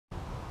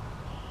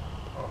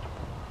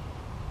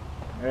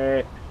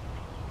Hey.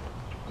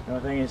 The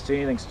only thing you see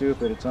anything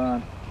stupid, it's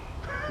on.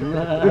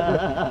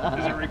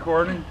 Is it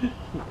recording?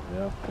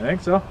 Yeah, I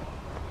think so.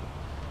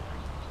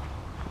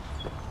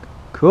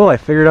 Cool, I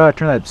figured out how to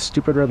turn that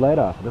stupid red light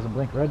off. It doesn't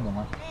blink red no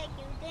more. Hey,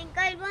 you think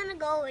I wanna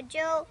go with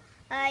Joe?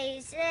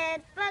 I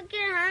said, fuck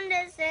your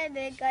Honda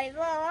Civic, I have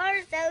a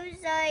horse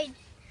outside.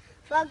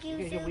 Fuck you,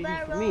 guys are waiting for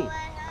Subaru. me.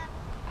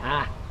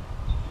 Ah.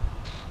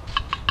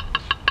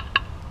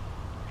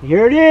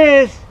 Here it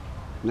is.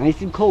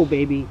 Nice and cold,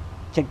 baby.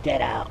 Check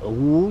that out.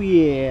 Oh,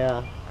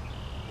 yeah.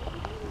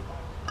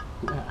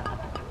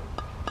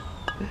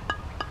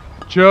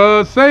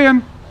 Just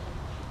saying.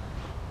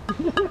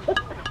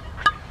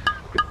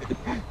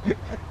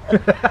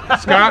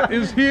 Scott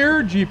is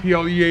here,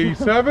 GPLE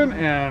 87,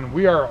 and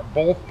we are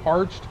both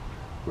parched.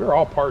 We're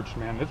all parched,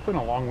 man. It's been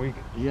a long week.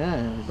 Yeah.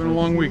 It's been a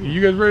long week. Are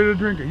you guys ready to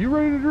drink? Are you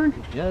ready to drink?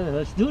 Yeah,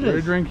 let's do Ready to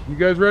this. drink? You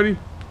guys ready?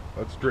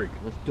 Let's drink.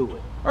 Let's do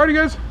it. Alrighty,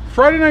 guys.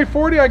 Friday Night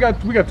 40.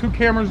 We got 2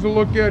 cameras to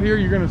look at here.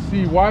 You're gonna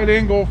see wide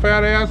angle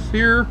fat ass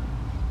here.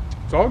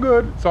 It's all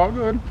good. It's all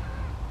good.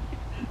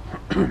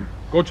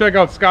 Go check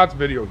out Scott's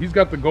video. He's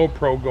got the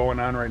GoPro going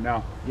on right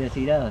now. Yes,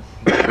 he does.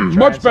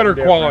 Much better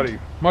something quality.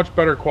 different. Much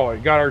better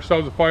quality. Got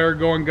ourselves a fire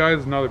going,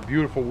 guys. Another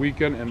beautiful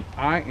weekend, and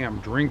I am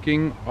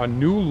drinking a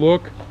new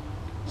look,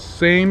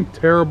 same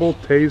terrible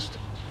taste,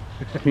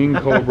 King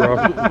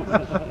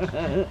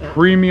Cobra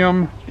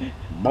premium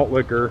malt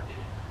liquor,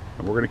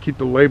 and we're gonna keep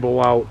the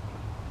label out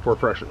for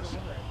freshness.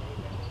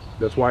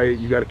 That's why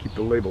you got to keep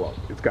the label out.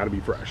 It's got to be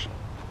fresh.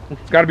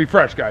 It's got to be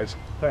fresh, guys.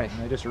 Fresh.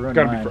 I just It's ruined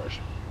got to mine. be fresh.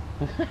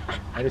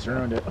 I just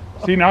ruined it.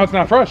 See, now it's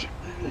not fresh.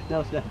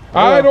 No, it's not.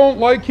 I don't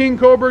like King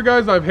Cobra,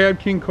 guys. I've had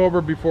King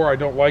Cobra before. I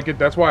don't like it.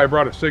 That's why I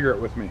brought a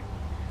cigarette with me.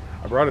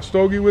 I brought a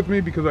stogie with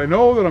me because I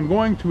know that I'm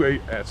going to,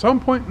 at some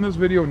point in this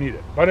video, need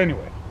it. But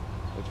anyway,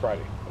 it's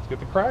Friday. Let's get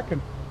the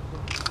cracking.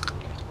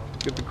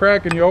 Get the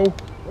cracking, yo.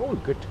 Oh,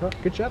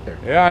 good shot there.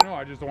 Yeah, I know.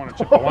 I just don't want to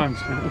chip the lens.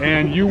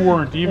 And you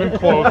weren't even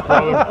close,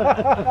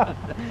 brother.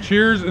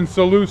 Cheers and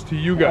salutes to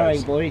you All guys,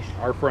 right, boys.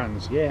 our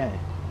friends. Yeah.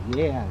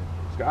 Yeah.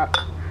 Scott.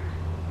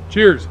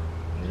 Cheers.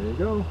 There you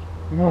go.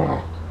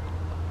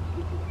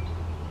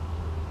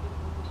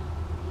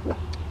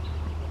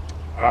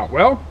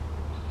 Well,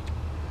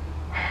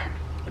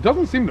 it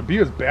doesn't seem to be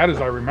as bad as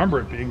I remember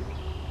it being.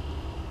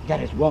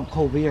 That is one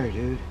cold beer,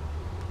 dude.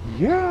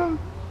 Yeah.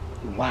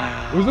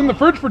 Wow. It was in the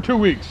fridge for 2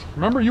 weeks.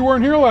 Remember, you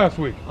weren't here last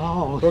week,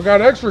 Oh. so it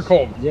got extra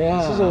cold. Yeah.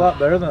 This is a lot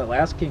better than the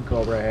last King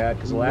Cobra I had,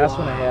 because the last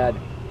one I had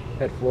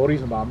floaties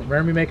and bomb.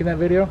 Remember me making that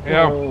video?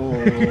 Yeah.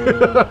 Oh.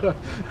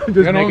 Just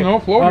Yeah, no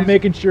floaties. I'm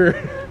making sure.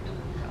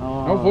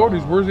 No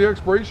floaties. Where's the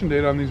expiration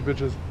date on these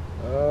bitches?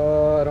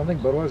 I don't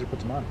think Budweiser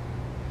puts them on.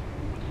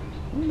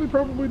 Well, they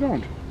probably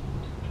don't.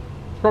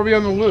 It's probably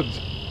on the lids.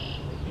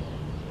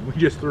 We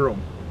just threw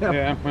them.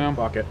 Yeah, well,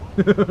 Fuck it.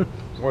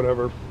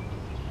 whatever.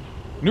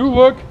 New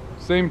look,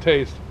 same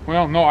taste.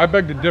 Well, no, I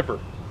beg to differ.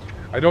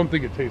 I don't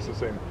think it tastes the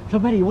same. So,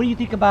 Betty, what do you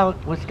think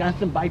about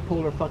Wisconsin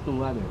bipolar fucking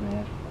weather,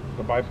 man?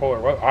 The bipolar.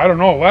 Well, I don't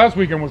know. Last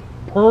weekend was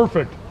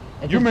perfect.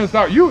 It You just- missed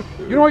out. You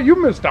know what? You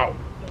missed out.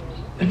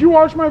 Did you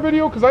watch my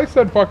video? Because I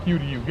said fuck you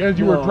to you as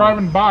you were No.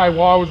 driving by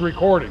while I was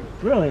recording.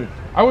 Really?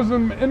 I was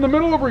in the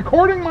middle of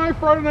recording my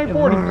Friday Night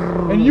 40,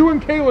 and you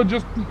and Kayla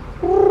just beep,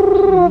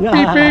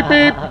 beep,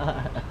 beep.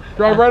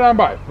 Drive right on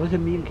by. Was it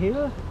me and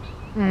Kayla?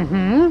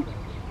 Mm-hmm.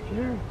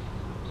 Sure.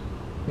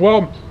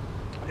 Well,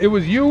 it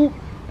was you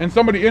and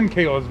somebody in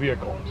Kayla's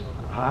vehicle.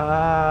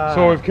 Ah.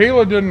 So if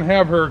Kayla didn't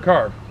have her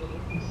car,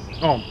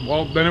 oh,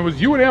 well, then it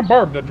was you and Aunt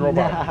Barb that drove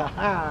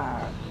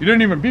by. You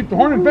didn't even beep the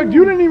horn. In fact,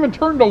 you didn't even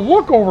turn to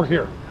look over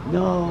here.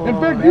 No. In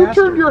fact, you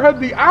turned your head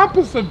the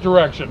opposite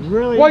direction.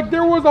 Really? Like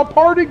there was a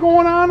party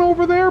going on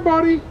over there,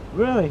 buddy.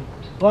 Really?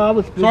 Well, I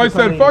was busy. So I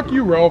said, fuck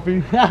you,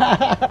 Ralphie.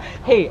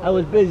 Hey, I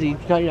was busy.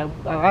 I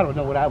don't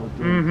know what I was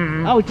doing.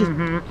 Mhm, I was just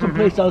mhm,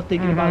 someplace I was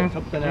thinking about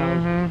something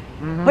else.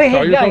 Mhm. Hey,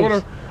 Tell hey,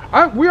 yourself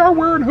guys. we are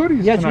wearing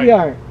hoodies Yes, tonight. we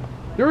are.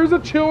 There is a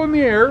chill in the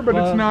air, but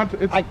it's Well, not.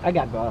 It's I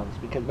got gloves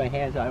because my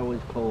hands are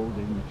always cold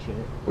and shit.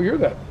 well, you're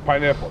that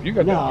pineapple. You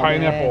got that No,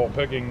 pineapple man.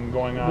 picking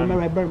going on.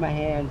 Remember, I burned my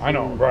hands. I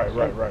know. and- Right.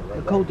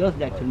 The cold does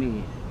that to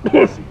me.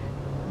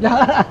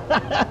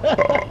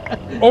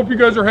 Hope you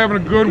guys are having a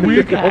good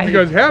week. Hope you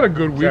guys had a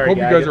good week. Sorry, Hope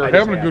you guys, guys are I just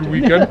having a have good to.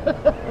 weekend.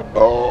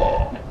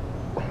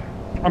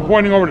 I'm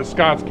pointing over to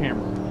Scott's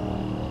camera.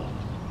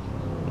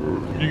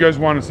 You guys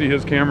want to see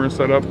his camera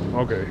set up?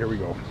 Okay, here we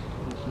go.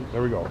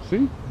 There we go.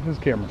 See? His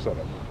camera set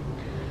up.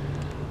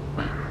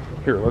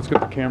 Here, let's get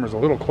the cameras a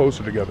little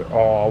closer together.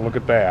 Oh, look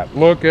at that.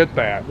 Look at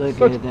that. Look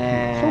Such- at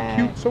that.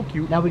 So cute, so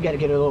cute. Now we got to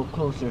get a little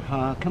closer,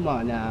 huh? Come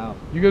on now.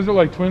 You guys are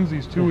like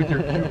twinsies too with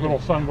your cute little Well,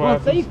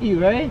 sunglasses. thank you,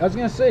 right? I was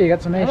gonna say, you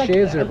got some nice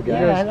shades there, Yeah, I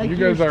guys. like You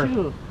yours guys are-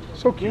 too.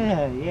 So cute.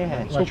 Yeah.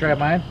 Want to try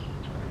mine?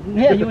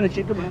 Yeah, you want to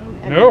check them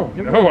out? No,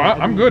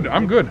 I'm good.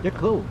 I'm good. They're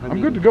cool. I'm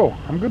good to go.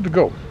 I'm good to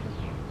go.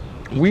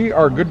 We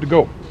are good to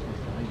go.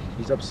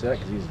 He's upset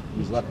because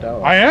he's left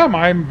out. I am.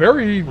 I'm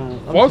very I'm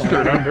flustered.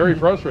 sorry. I'm very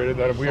frustrated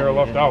that we are Sorry,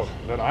 left guys.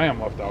 out. That I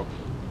am left out.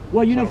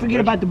 Well, you don't Son of a forget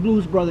bitch. about the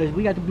Blues Brothers.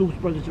 We got the Blues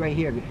Brothers right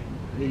here,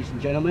 ladies and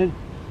gentlemen.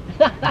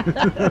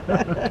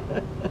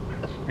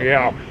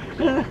 Yeah.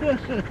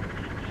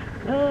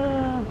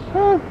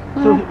 So,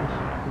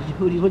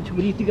 what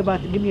do you think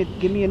about? Give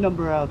me a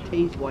number,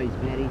 taste wise,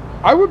 Matty.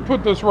 I would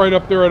put this right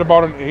up there at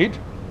about an 8.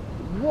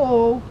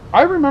 Whoa.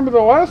 I remember the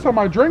last time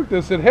I drank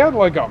this, it had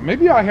like a,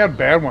 maybe I had a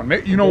bad one.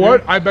 You know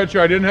what? I bet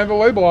you I didn't have the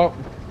label out.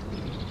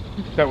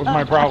 That was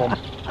my problem.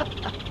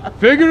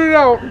 Figured it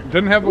out.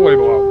 Didn't have the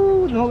label out.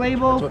 Ooh, no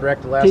label. That's what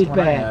wrecked the last Tastes one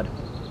I bad.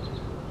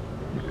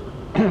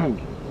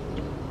 had.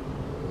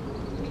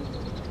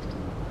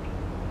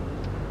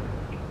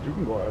 You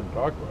can go ahead and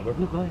talk, brother.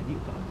 No, go ahead. You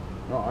talk.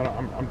 No,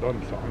 I'm done.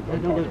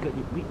 I'm No, done no,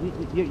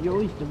 talking. you're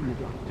always doing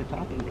the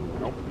talking.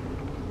 Nope.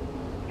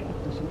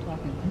 Do some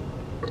talking.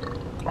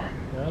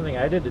 The only thing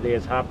I did today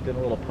is hopped in a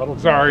little puddle.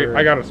 Sorry, jumper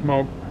I got to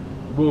smoke.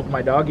 and moved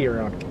my doggy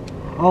around.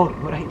 Oh,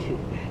 what I did.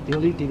 The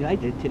only thing I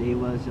did today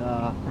was,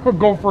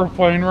 Go for a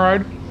plane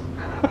ride.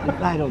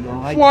 I don't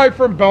know. Fly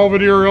from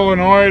Belvedere,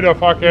 Illinois to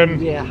fucking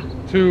Yeah.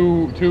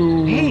 to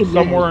Hey, man.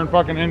 somewhere in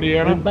fucking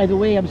Indiana. And by the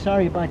way, I'm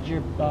sorry about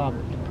your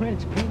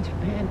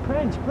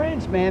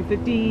Prince, man,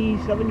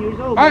 57 years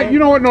old. Man. You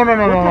know what? No. What the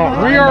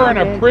hell We are in happened,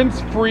 a man?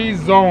 Prince-free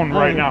zone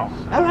right now.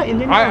 All right, and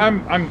then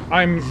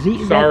I'm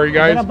sorry, What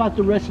guys. about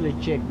the wrestler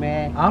chick,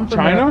 man? I'm from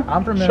China?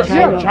 I'm from Ch- Minnesota.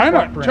 Yeah, China.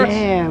 Fuck Prince.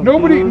 Damn,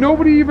 Nobody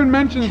dude. even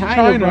mentions China,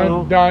 China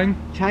bro. dying.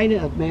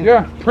 China, man.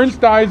 Yeah, Prince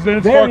dies, and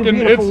it's Very fucking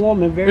beautiful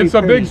woman, very it's a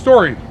pretty. big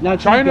story. Now,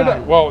 she China,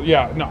 died. well,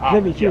 yeah, no,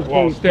 Maybe she yeah, was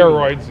well,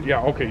 very steroids,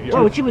 yeah, okay. Yeah.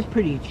 Oh, she was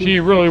pretty. She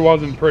really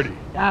wasn't pretty.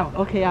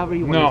 Okay, I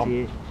really No. want to see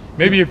it.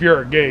 Maybe if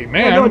you're a gay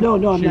man, No,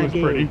 I'm she not was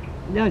gay. pretty.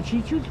 No, she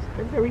was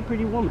a very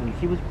pretty woman.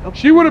 She was.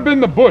 She would have been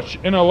the Bush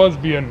in a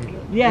lesbian.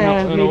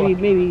 Yeah, in a-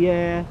 maybe,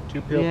 yeah.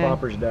 Two pill Yeah.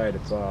 poppers died.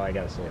 That's all I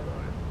gotta say about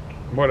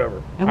it.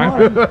 Whatever.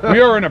 And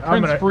We are in a I'm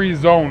gonna- Prince-free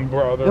zone,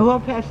 brother. Who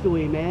passed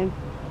away, man?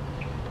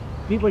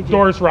 People just.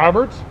 Doris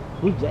Roberts.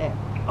 Who's that?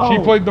 She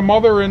played the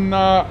mother in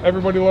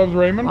Everybody Loves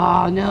Raymond.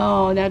 Oh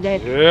no, not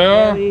that.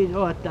 Yeah.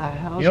 What the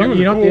hell? You She know- was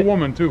a cool the-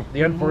 woman too.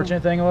 The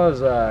unfortunate thing was,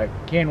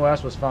 Kanye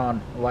West was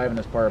found alive in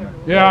his apartment.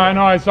 Yeah, I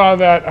know. I saw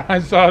that.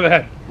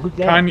 Who's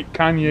that?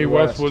 Kanye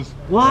West West. was.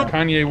 What?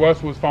 Kanye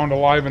West was found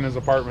alive in his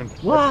apartment.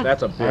 What?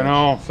 That's a bitch. I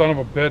know, son of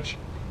a bitch.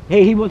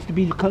 Hey, he wants to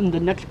become the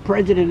next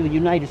president of the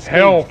United States.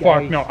 Hell,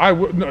 fuck guys.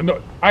 no.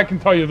 No. I can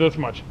tell you this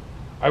much.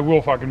 I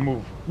will fucking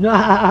move.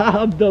 Nah,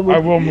 I'm done with I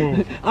will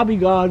move. I'll be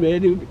gone,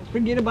 man. Dude,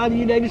 forget about the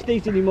United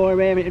States anymore,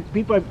 man.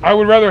 People are. I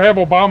would rather have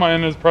Obama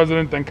in as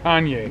president than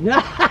Kanye.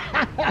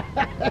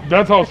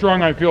 That's how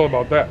strong I feel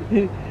about that.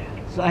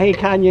 So hey,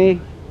 Kanye.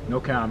 No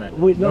comment.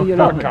 No, you're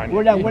fuck not. Kanye.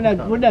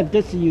 We're not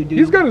dissing you, dude.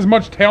 He's got as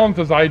much talent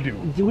as I do.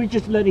 We're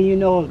just letting you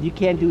know you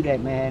can't do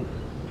that, man.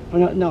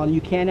 No,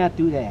 you cannot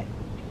do that.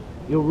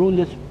 You'll ruin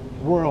this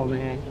world,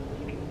 man.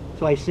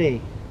 So I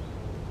say.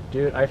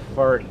 Dude, I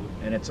fart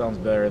and it sounds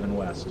better than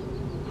West.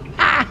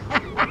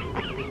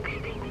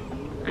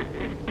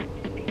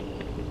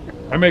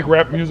 I make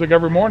rap music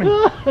every morning.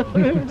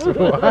 So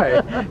do I.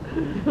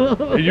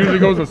 It usually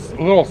goes a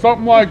little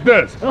something like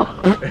this.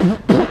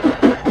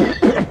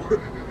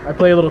 I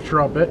play a little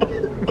trumpet,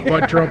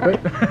 butt trumpet.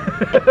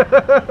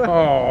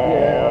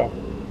 Oh.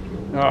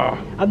 Oh.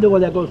 I'm the one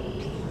that goes.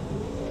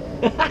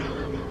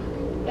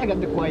 I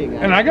got the quiet guy.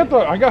 And I got the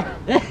Mine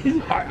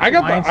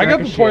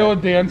the suck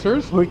toilet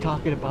dancers, We're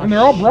talking about. and they're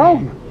all shit.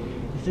 brown.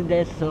 Isn't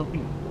that so?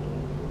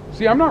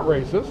 See, I'm not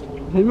racist.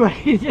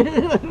 Right.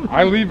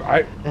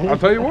 I'll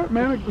tell you what,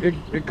 man,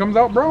 it comes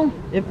out brown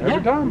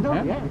every time. No,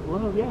 man. yeah.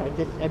 Well, yeah.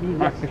 I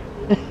mean,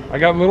 I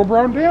got little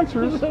brown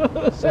dancers.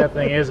 Sad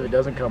thing is, if it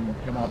doesn't come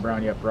out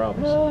brown, you have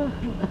problems.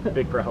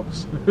 Big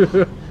problems.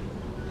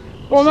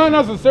 Well, not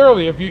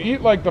necessarily. If you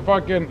eat like the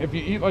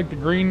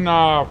green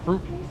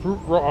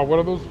what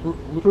are those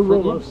fruit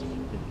loops?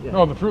 Yeah.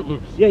 No, the Fruit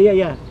Loops.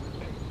 Yeah.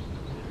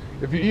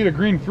 If you eat a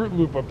green Fruit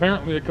Loop,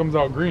 apparently it comes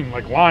out green,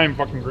 like lime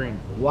fucking green.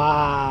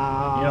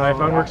 Wow. You know, what I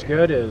found works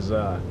good is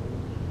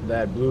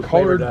that blue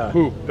Colored flavored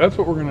poop. That's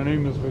what we're gonna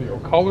name this video.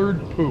 Colored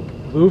poop.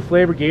 blue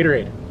flavored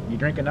Gatorade. You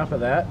drink enough of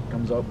that,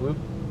 comes out blue.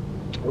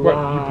 What?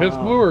 You piss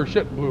blue or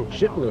shit blue?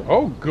 Shit blue.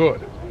 Oh,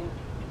 good.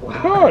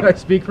 I Good.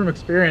 speak from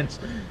experience.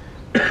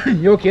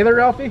 You okay there,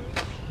 Ralphie?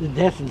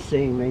 That's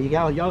insane, man.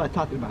 Y'all are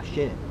talking about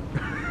shit.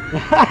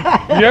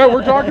 Yeah,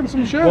 we're talking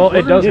some shit. Well, We're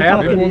it does gonna-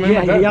 happen. we'll name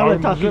it that, Y'all are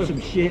talking talking some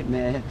some shit,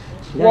 man.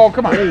 That's Well,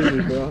 come on. crazy,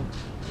 bro.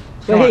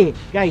 But Come on. hey,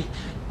 guys.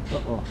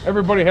 Uh-oh.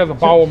 Everybody has a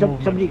bowel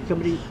movement.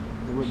 Somebody,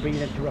 we're being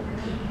interrupted.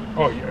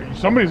 Oh yeah,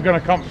 somebody's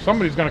gonna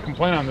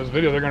complain on this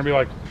video. They're gonna be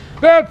like,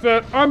 "That's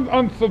it, I'm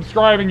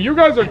unsubscribing. You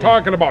guys are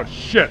talking about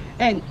shit."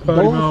 And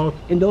Potty mouth.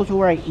 those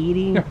who are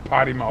eating,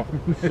 Potty mouth.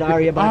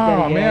 sorry about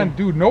that. Oh yeah. man,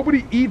 dude,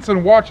 nobody eats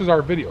and watches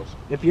our videos.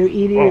 If you're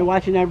eating Oh. and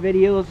watching our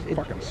videos,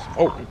 Fucking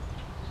smoke.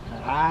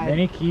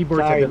 Many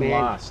keyboards Sorry, have been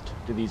man. lost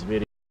to these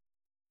videos.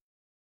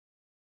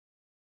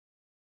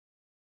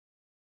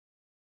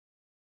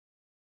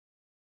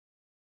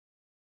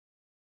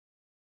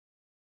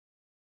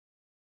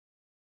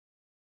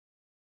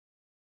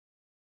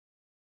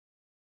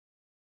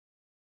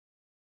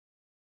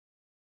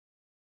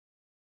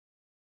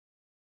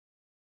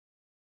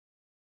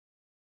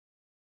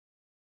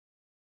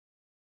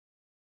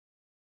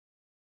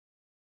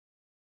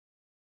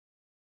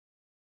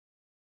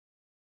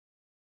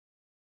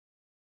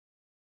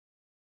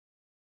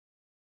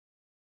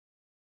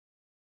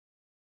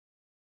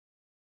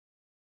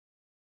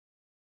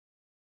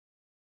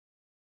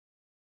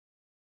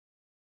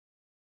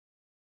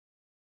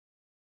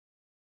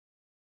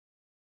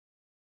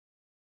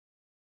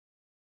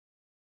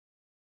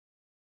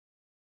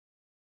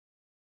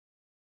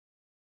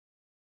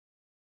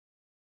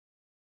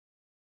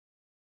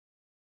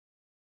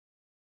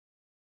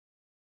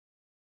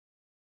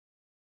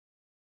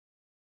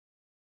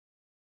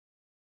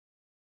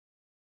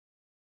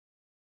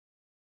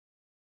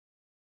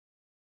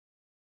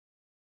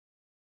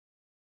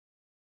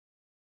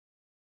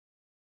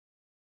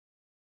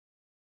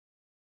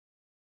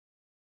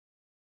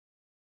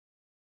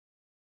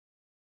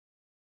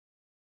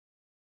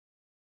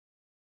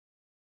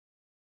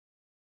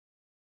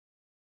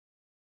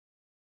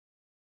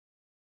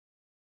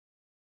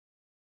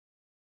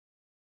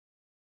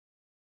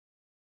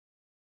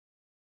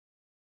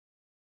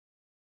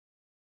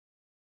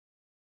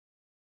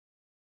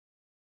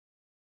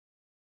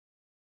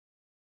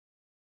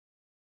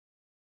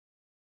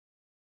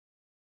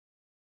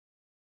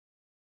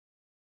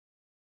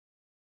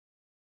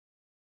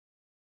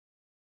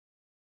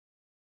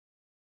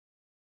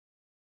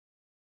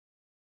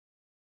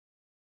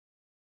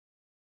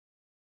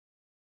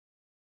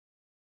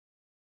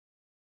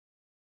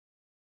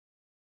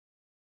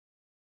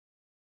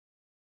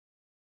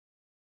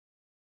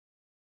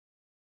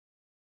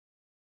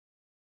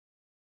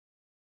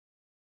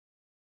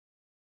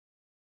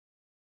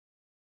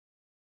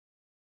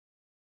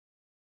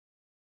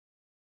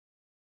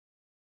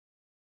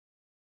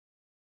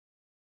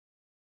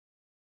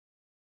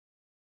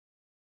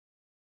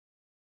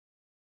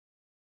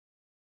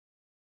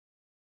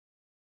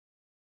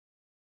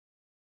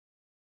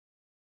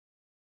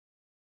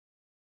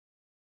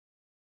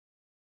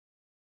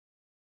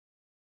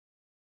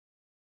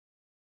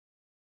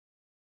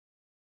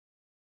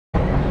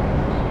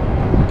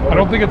 I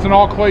don't think it's an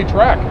all clay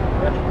track.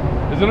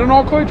 Is it an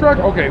all clay track?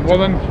 Okay, well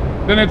then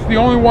it's the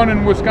only one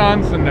in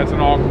Wisconsin that's an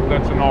all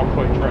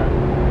clay track.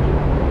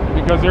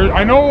 Because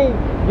I know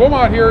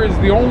Wilmot here is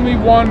the only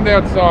one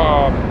that's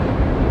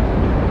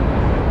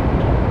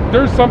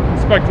there's something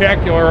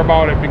spectacular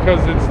about it because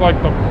it's like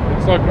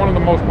one of the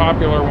most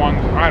popular ones.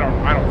 I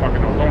don't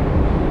fucking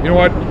know. You know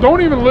what?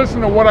 Don't even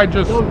listen to what I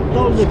just Don't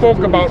spoke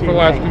listen to about what for you the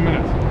last say. 2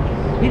 minutes.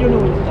 He don't know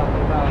what he's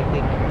talking about, I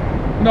think.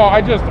 No,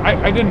 I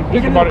didn't think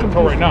He's a about it little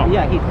until right now.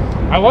 confused.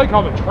 Yeah, I like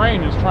how the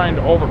train is trying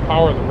to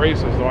overpower the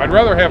races, though. I'd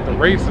rather have the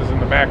races in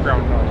the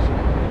background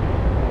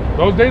noise.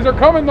 Those days are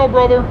coming, though,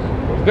 brother.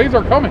 Those days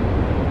are coming.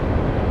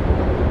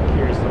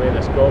 Curious the way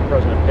this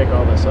GoPro's gonna pick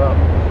all this up.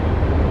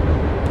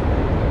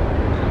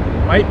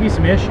 Might be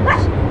some issues.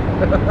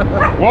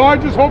 Well, I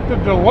just hope the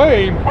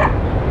delay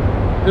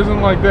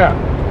isn't like that.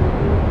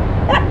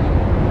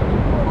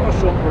 I'll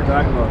show them what we're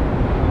talking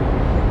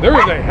about. There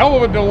is a hell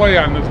of a delay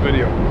on this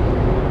video.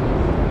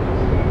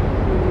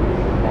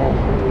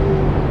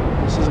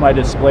 Oh, This is my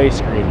display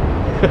screen.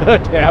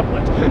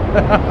 Tablet.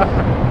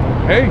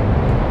 hey,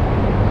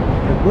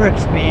 it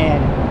works, man.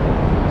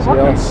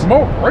 fucking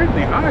smoke right in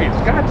the eyes.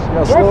 God, See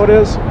how slow it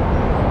is?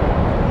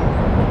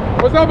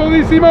 What's up,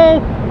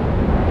 Bellissimo?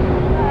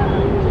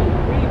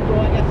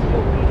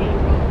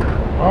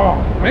 Oh,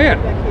 man.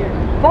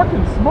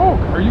 Fucking smoke.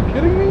 Are you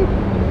kidding me?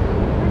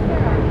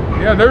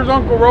 Yeah, there's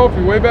Uncle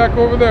Ralphie way back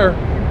over there.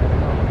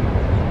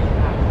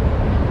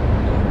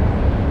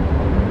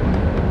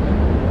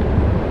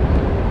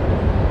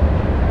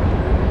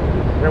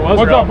 There was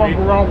What's up, Ralphie.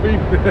 Uncle Ralphie?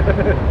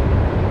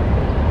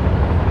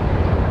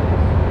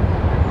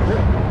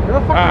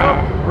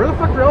 Where the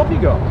fuck did Ralphie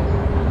go?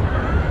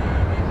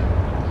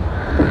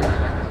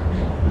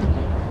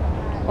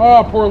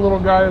 Oh, poor little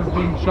guy is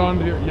being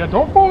shunned here. Yeah,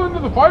 don't fall into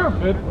the fire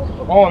pit.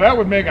 Oh, that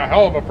would make a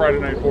hell of a Friday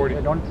Night 40.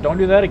 Yeah, don't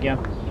do that again.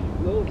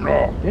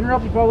 Oh. Didn't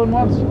Ralphie fall in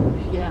once?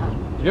 Yeah,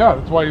 Yeah,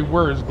 that's why he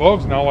wears his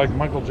gloves now like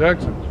Michael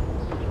Jackson.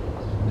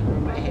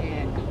 in my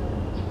hand.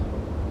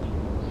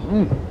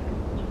 Mm.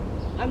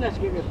 I'm not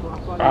scared to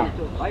fall Ah.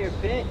 into a fire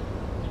pit,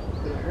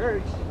 but it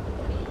hurts.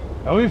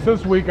 At least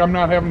this week I'm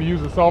not having to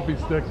use a selfie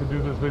stick to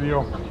do this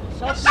video.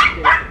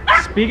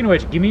 Speaking of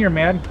which, give me your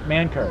man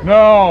card.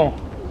 No,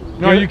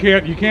 you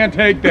can't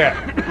take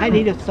that. I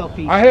need a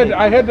selfie.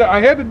 I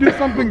had to do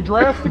something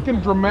drastic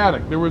and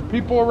dramatic. There was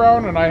people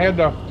around, and I had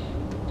to.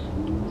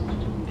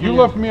 You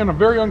left me in a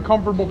very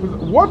uncomfortable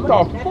position. What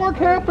the fuck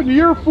happened to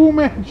your Fu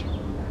Manchu?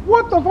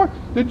 What the fuck?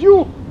 Did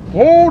you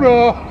hold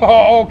up?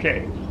 Oh,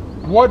 okay.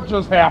 What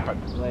just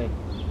happened? Like,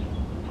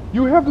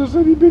 You have this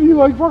itty bitty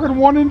like fucking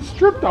 1-inch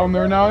strip down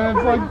there now, and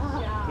it's like,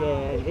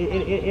 yeah,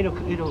 it'll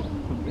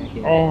come back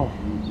in. oh,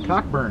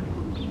 Cockburn.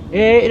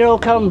 It'll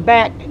come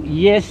back.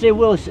 Yes, it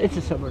will. It's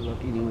a summer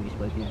look, anyways.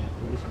 But yeah,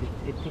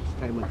 it takes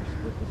time with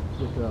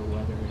the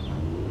weather.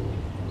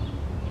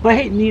 But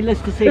hey,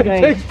 needless to say, it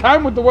guys. takes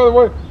time with the weather.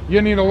 What?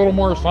 You need a little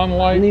more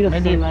sunlight. You need a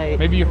maybe, sunlight.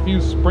 Maybe a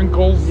few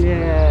sprinkles.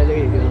 Yeah, there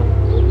you go.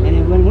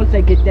 And then once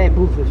I get that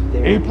booth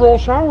there. April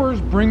showers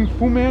bring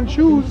Fu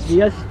Manchus.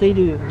 Yes, they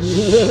do.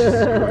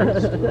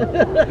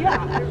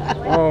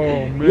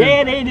 Oh man.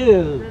 Yeah, they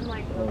do.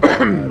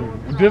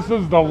 This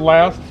is the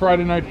last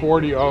Friday Night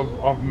 40 of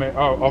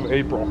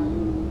April.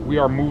 We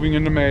are moving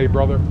into May,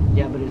 brother.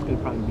 Yeah, but it's gonna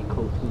probably be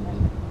cold too.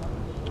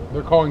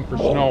 They're calling for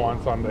snow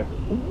on Sunday.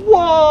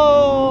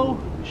 Whoa!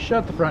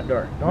 Shut the front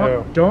door.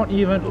 Yeah. Don't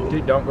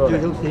go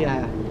there. Dude,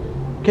 yeah.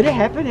 Could it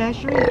happen,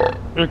 Ashley?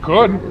 It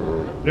could.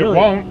 It Really?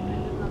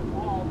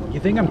 won't. You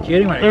think I'm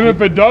kidding when I And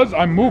if it does,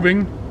 I'm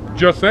moving.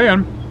 Just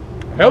saying.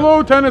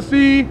 Hello,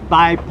 Tennessee.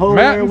 Bipolar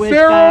Matt and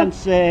Sarah.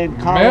 Wisconsin.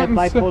 Call Matt it and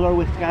Sa- bipolar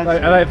Wisconsin.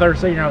 I thought they were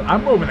saying,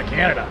 I'm moving to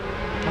Canada.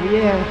 Oh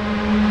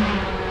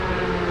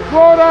yeah.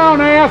 Slow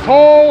down,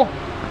 asshole.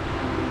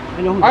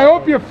 I know. Who I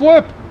hope you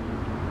flip.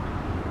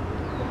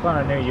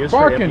 Found a new use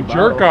for Fucking empty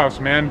jerk bottles. offs,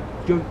 man.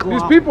 Jerk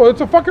These off. people,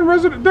 it's a fucking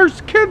resident.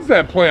 There's kids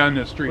that play on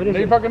this street. What And is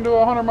they it? fucking do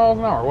 100 miles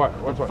an hour. What?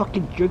 What's what?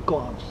 Fucking jerk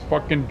offs.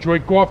 Fucking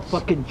joik offs.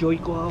 Fucking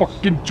joik offs.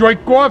 Fucking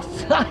joik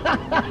offs.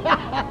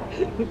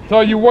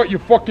 Tell you what, you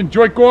fucking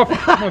joik off.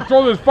 I'm gonna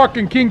throw this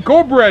fucking King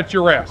Cobra at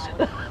your ass.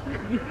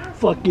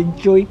 Fucking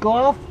joik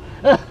off.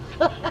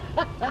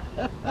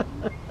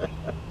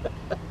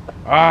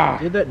 Ah.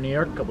 I did that in New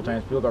York a couple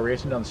times. People go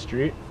racing down the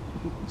street,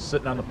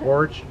 sitting on the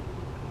porch.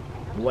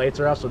 The lights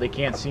are off so they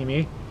can't see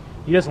me.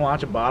 He just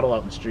launch a bottle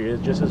out in the street.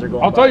 It's just as they're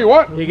going I'll by. tell you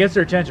what. He gets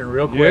their attention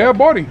real quick. Yeah,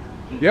 buddy.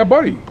 Yeah,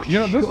 buddy. You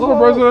know, this is a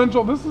Sure.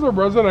 residential. This is a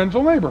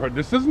residential neighborhood.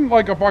 This isn't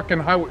like a fucking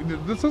highway.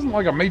 This isn't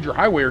like a major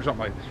highway or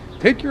something like.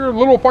 Take your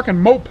little fucking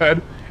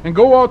moped and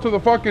go out to the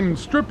fucking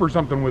strip or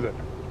something with it.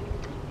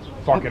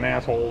 Fucking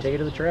assholes. Take it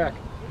to the track.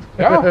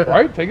 Yeah,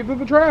 right. Take it to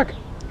the track.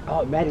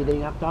 Oh, Maddie, they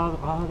knocked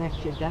all that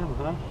shit down,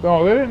 huh?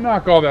 No, they didn't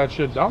knock all that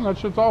shit down. That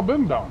shit's all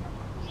been down.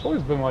 It's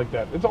always been like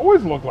that. It's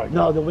always looked like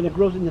No, when it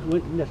grows in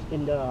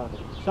the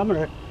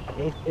summer,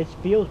 it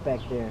feels back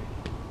there.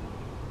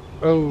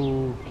 that.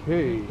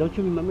 Okay. Don't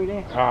you remember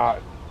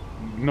that?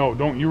 No,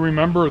 don't you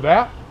remember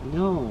that?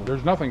 No.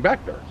 There's nothing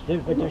back there.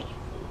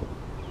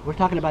 We're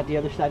talking about the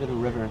other side of the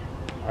river.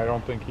 I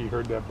don't think he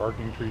heard that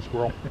barking tree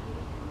squirrel.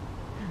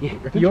 Yeah.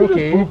 Did You you just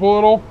okay? poop a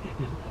little?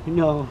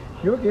 No,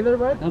 You okay there,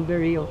 bud? I'm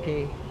very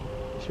okay.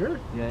 Sure.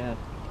 Yeah.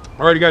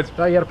 Alrighty, guys.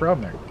 Thought you had a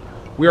problem there.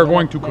 We are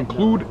going to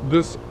conclude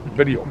this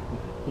video.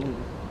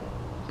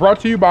 Brought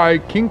to you by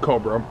King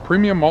Cobra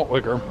Premium Malt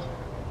Liquor.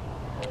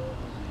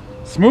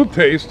 Smooth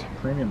taste,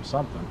 Premium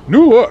something.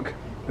 new look.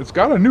 It's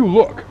got a new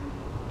look.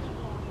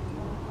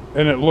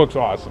 And it looks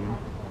awesome.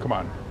 Come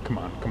on, come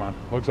on, come on.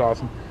 Looks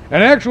awesome.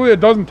 And actually, it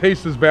doesn't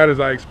taste as bad as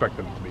I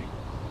expected it to be.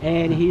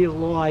 And he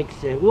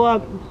likes it.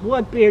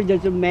 What beer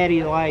does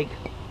Matty like?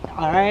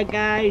 Alright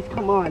guys,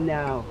 come on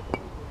now.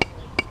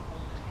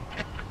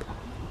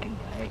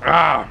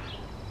 Ah!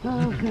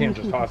 You can't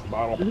just toss the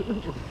bottle.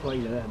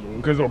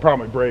 Because it'll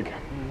probably break.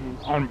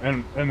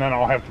 And then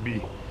I'll have to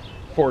be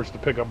forced to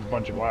pick up a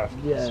bunch of glass.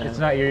 Yeah. It's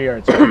not your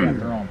yard, so you can't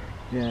throw 'em.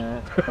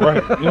 Yeah.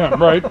 Right, yeah,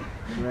 right.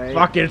 Right.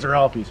 Fuck it, it's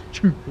Ralphie's.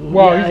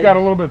 Well, Yeah. he's got a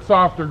little bit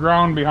softer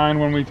ground behind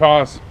when we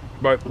toss.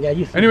 But Yeah,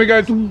 you see. anyway,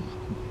 guys,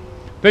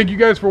 thank you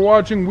guys for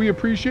watching. We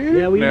appreciate it.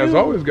 Yeah, we and as do.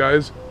 always,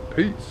 guys,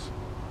 peace.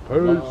 Peace.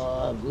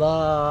 Love,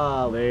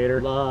 love, Later.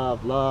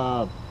 love,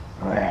 love.